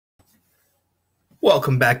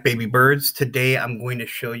Welcome back, baby birds. Today I'm going to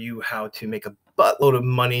show you how to make a buttload of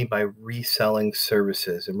money by reselling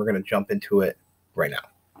services, and we're going to jump into it right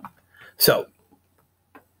now. So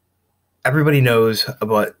everybody knows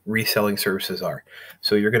what reselling services are.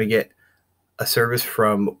 So you're going to get a service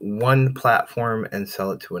from one platform and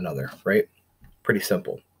sell it to another, right? Pretty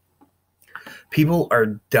simple. People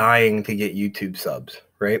are dying to get YouTube subs,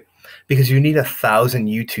 right? Because you need 1,000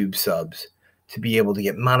 YouTube subs to be able to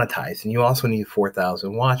get monetized, and you also need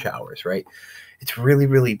 4,000 watch hours, right? It's really,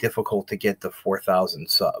 really difficult to get the 4,000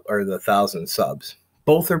 sub or the 1,000 subs.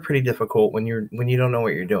 Both are pretty difficult when you don't know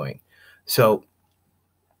what you're doing. So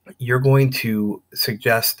you're going to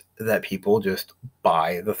suggest that people just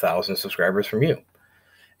buy the 1,000 subscribers from you.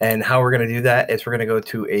 And how we're going to do that is we're going to go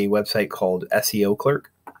to a website called SEO Clerk.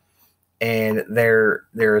 And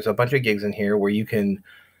there's a bunch of gigs in here where you can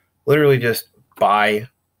literally just buy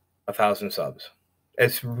 1,000 subs.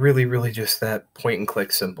 It's really, really just that point and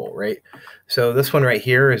click simple, right? So this one right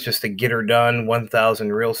here is just a get her done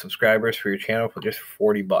 1,000 real subscribers for your channel for just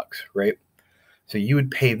 $40, right? So you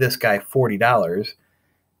would pay this guy $40,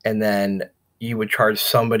 and then you would charge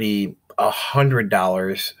somebody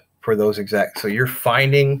 $100 for those exact. So you're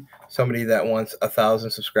finding somebody that wants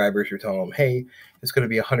 1,000 subscribers. You're telling them, hey, it's going to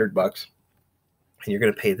be $100, and you're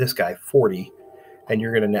going to pay this guy 40, and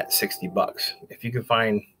you're going to net $60. If you can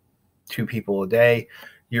find 2 people a day,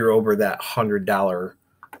 you're over that $100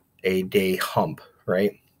 a day hump,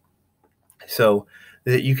 right? So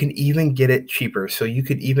that you can even get it cheaper. So you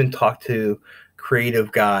could even talk to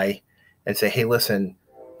creative guy and say, hey, listen,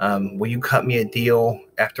 will you cut me a deal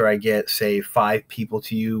after I get, say, 5 people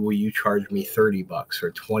to you? Will you charge me $30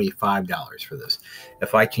 or $25 for this?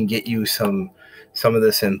 If I can get you some of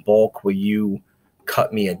this in bulk, will you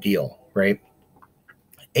cut me a deal, right?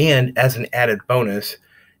 And as an added bonus,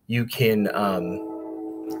 you can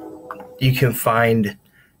find,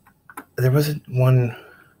 there wasn't one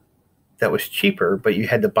that was cheaper, but you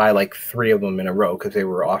had to buy like 3 of them in a row because they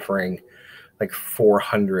were offering like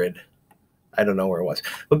 400. I don't know where it was,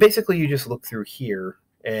 but basically you just look through here,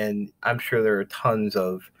 and I'm sure there are tons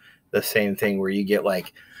of the same thing where you get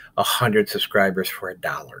like 100 subscribers for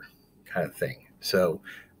 $1 kind of thing. So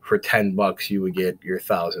for $10, you would get your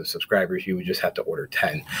 1,000 subscribers. You would just have to order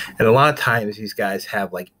 10. And a lot of times these guys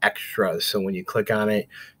have like extras. So when you click on it,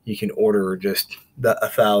 you can order just the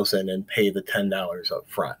 1,000 and pay the $10 up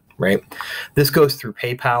front, right? This goes through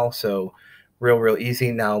PayPal. So real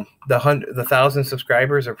easy. Now the 1,000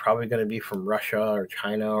 subscribers are probably going to be from Russia or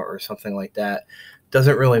China or something like that.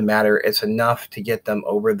 Doesn't really matter. It's enough to get them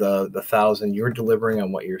over the 1,000. You're delivering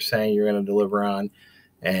on what you're saying you're going to deliver on,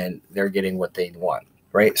 and they're getting what they want.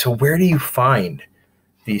 Right? So where do you find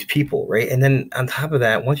these people, right? And then on top of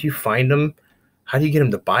that, once you find them, how do you get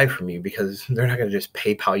them to buy from you? Because they're not going to just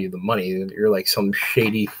PayPal you the money. You're like some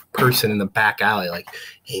shady person in the back alley, like,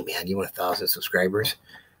 hey man, you want 1,000 subscribers?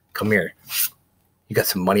 Come here. You got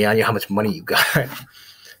some money on you? How much money you got?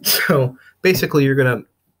 So basically you're gonna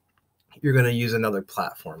use another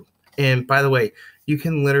platform. And by the way, you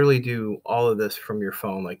can literally do all of this from your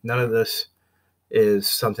phone. Like none of this is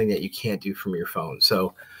something that you can't do from your phone.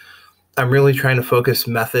 So I'm really trying to focus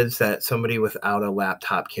methods that somebody without a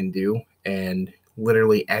laptop can do, and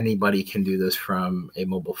literally anybody can do this from a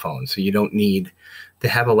mobile phone. So you don't need to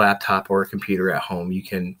have a laptop or a computer at home. You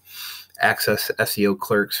can access SEO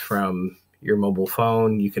Clerks from your mobile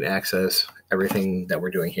phone. You can access everything that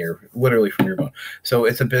we're doing here literally from your phone. So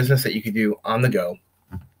it's a business that you can do on the go.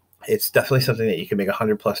 It's definitely something that you can make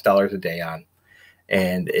 $100+ a day on.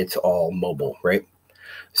 And it's all mobile, right?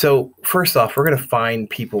 So first off, we're going to find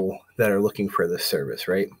people that are looking for this service,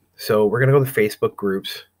 right? So we're going to go to Facebook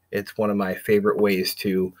groups. It's one of my favorite ways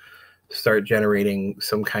to start generating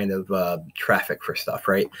some kind of traffic for stuff,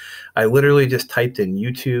 right? I literally just typed in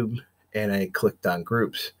YouTube and I clicked on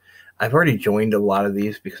groups. I've already joined a lot of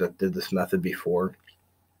these because I did this method before.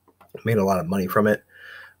 Made a lot of money from it.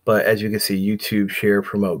 But as you can see, YouTube, share,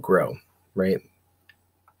 promote, grow, right?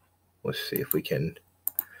 Let's see if we can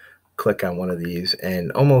click on one of these,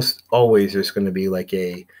 and almost always there's going to be like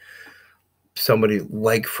somebody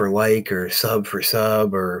like for like or sub for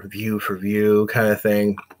sub or view for view kind of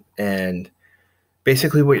thing. And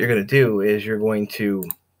basically what you're going to do is you're going to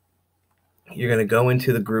go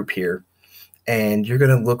into the group here, and you're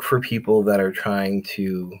going to look for people that are trying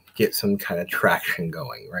to get some kind of traction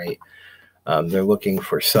going, right? They're looking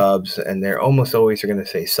for subs, and they're almost always going to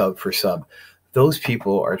say sub for sub. Those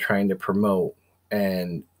people are trying to promote,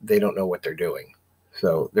 and they don't know what they're doing.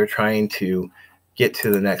 So they're trying to get to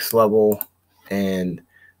the next level, and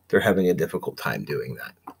they're having a difficult time doing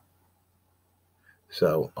that.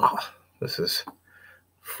 So, this is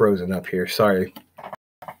frozen up here. Sorry.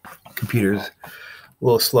 computer's a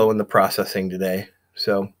little slow in the processing today.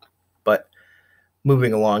 So, but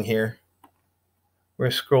moving along here, we're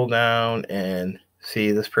going to scroll down and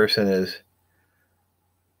see this person is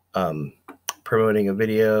promoting a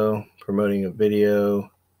video.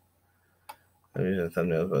 There's a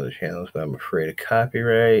thumbnail of other channels, but I'm afraid of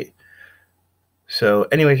copyright. So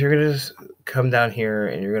anyways, you're going to just come down here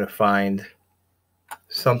and you're going to find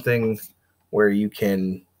something where you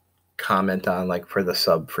can comment on, like for the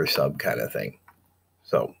sub kind of thing.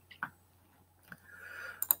 So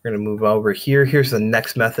we're going to move over here. Here's the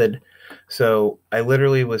next method. So I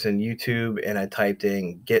literally was in YouTube and I typed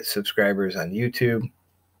in get subscribers on YouTube.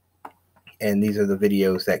 And these are the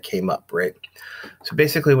videos that came up, right? So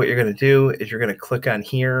basically what you're going to do is you're going to click on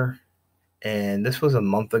here. And this was a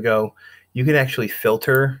month ago. You can actually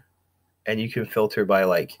filter, and you can filter by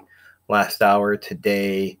like last hour,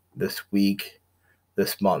 today, this week,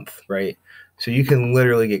 this month, right? So you can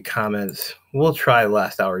literally get comments. We'll try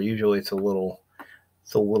last hour. Usually it's a little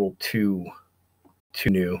too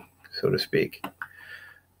new, so to speak.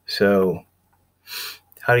 So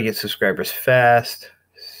how to get subscribers fast,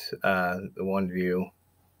 the one view.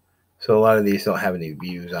 So a lot of these don't have any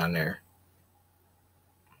views on there.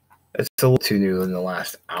 It's a little too new in the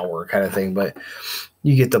last hour kind of thing, but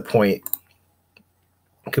you get the point.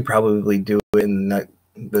 I could probably do it in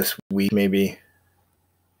this week maybe.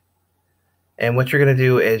 And what you're going to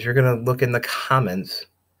do is you're going to look in the comments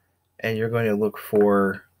and you're going to look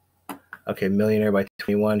for, okay, Millionaire by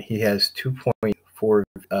 21. He has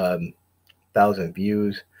 2.4 thousand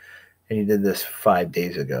views, and he did this 5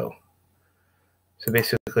 days ago. So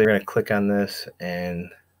basically, we're going to click on this, and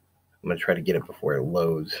I'm going to try to get it before it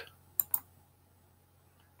loads.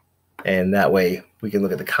 And that way, we can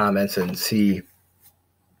look at the comments and see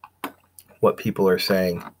what people are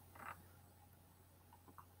saying.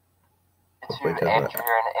 Andrew here, and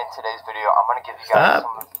in today's video, I'm going to give you guys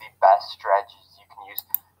some of the best strategies you can use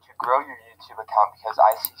to grow your YouTube account, because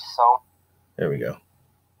I see so. There we go.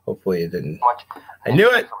 Hopefully it didn't. Much I knew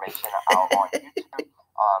it. Information out on YouTube and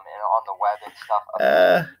on the web and stuff.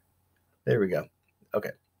 There we go. Okay.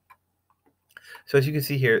 So as you can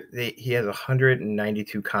see here, he has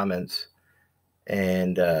 192 comments,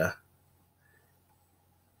 and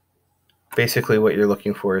basically what you're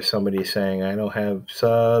looking for is somebody saying, I don't have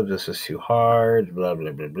subs, this is too hard, blah,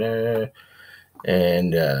 blah, blah, blah.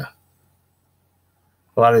 And a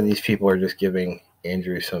lot of these people are just giving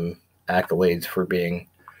Andrew some accolades for being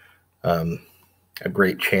a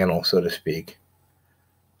great channel, so to speak.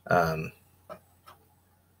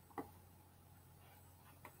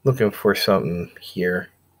 Looking for something here.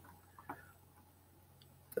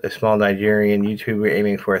 A small Nigerian YouTuber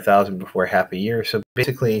aiming for 1,000 before half a year. So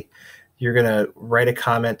basically, you're going to write a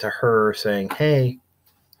comment to her saying, hey,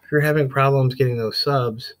 if you're having problems getting those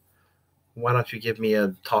subs, why don't you give me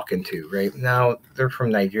a talking to, right? Now, they're from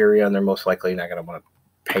Nigeria, and they're most likely not going to want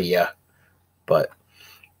to pay you. But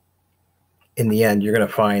in the end, you're going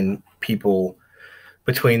to find people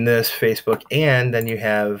between this, Facebook, and then you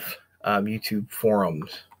have YouTube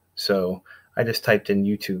forums. So I just typed in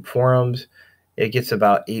YouTube forums. It gets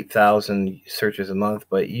about 8,000 searches a month,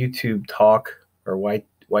 but YouTube Talk or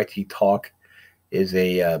YT Talk is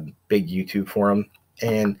a big YouTube forum.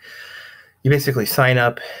 And you basically sign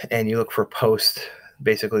up and you look for posts,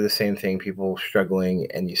 basically the same thing, people struggling,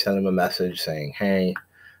 and you send them a message saying, hey,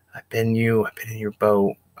 I've been in your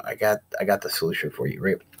boat. I got the solution for you,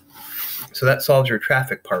 right? So that solves your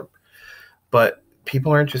traffic part. But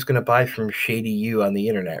people aren't just going to buy from Shady You on the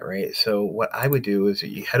internet, right? So what I would do is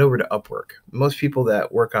you head over to Upwork. Most people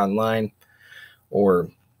that work online or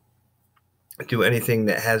do anything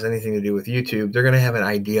that has anything to do with YouTube, they're going to have an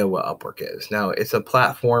idea what Upwork is. Now, it's a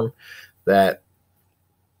platform that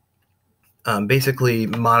basically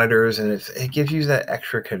monitors, and it gives you that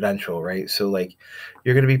extra credential, right? So like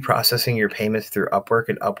you're going to be processing your payments through Upwork,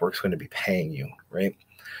 and Upwork's going to be paying you, right?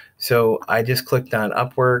 So I just clicked on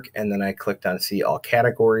Upwork, and then I clicked on see all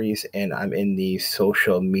categories, and I'm in the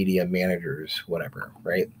social media managers, whatever,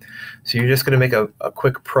 right? So you're just going to make a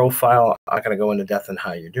quick profile. I'm not going to go into depth on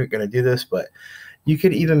how you're going to do this, but you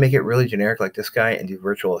could even make it really generic like this guy and do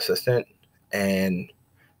virtual assistant, and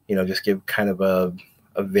just give kind of a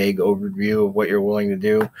vague overview of what you're willing to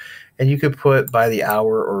do. And you could put by the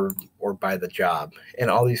hour or by the job.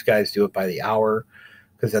 And all these guys do it by the hour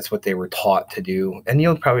because that's what they were taught to do. And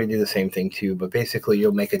you'll probably do the same thing too. But basically,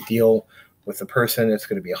 you'll make a deal with the person. It's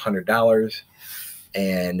going to be $100,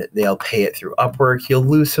 and they'll pay it through Upwork. You'll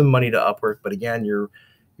lose some money to Upwork, but again, you're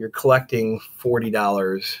collecting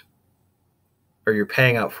 $40, or you're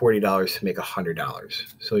paying out $40 to make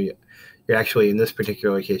 $100. So you're actually, in this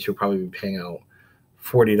particular case, you'll probably be paying out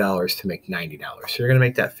 $40 to make $90. So you're going to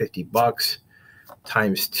make that $50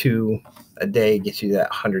 times 2 a day gets you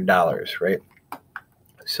that $100, right?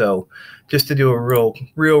 So just to do a real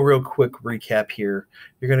quick recap here,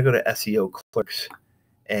 you're going to go to SEO Clerks,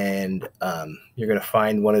 and you're going to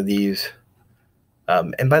find one of these.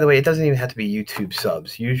 And by the way, it doesn't even have to be YouTube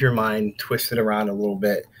subs. Use your mind, twist it around a little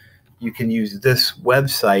bit. You can use this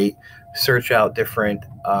website, search out different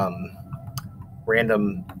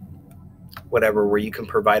random whatever, where you can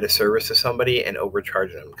provide a service to somebody and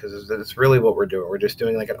overcharge them, because that's really what we're doing. We're just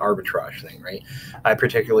doing like an arbitrage thing, right? I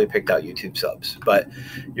particularly picked out YouTube subs, but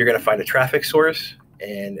you're going to find a traffic source,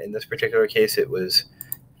 and in this particular case, it was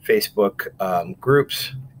Facebook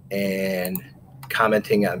groups and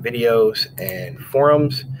commenting on videos and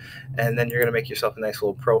forums. And then you're going to make yourself a nice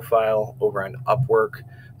little profile over on Upwork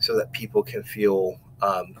so that people can feel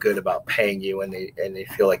good about paying you, and they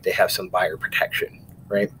feel like they have some buyer protection,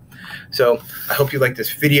 right? So I hope you liked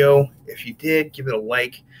this video. If you did, give it a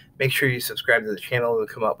like. Make sure you subscribe to the channel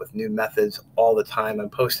to come up with new methods all the time. I'm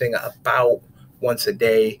posting about once a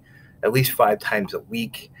day, at least 5 times a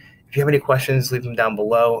week. If you have any questions, leave them down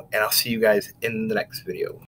below, and I'll see you guys in the next video.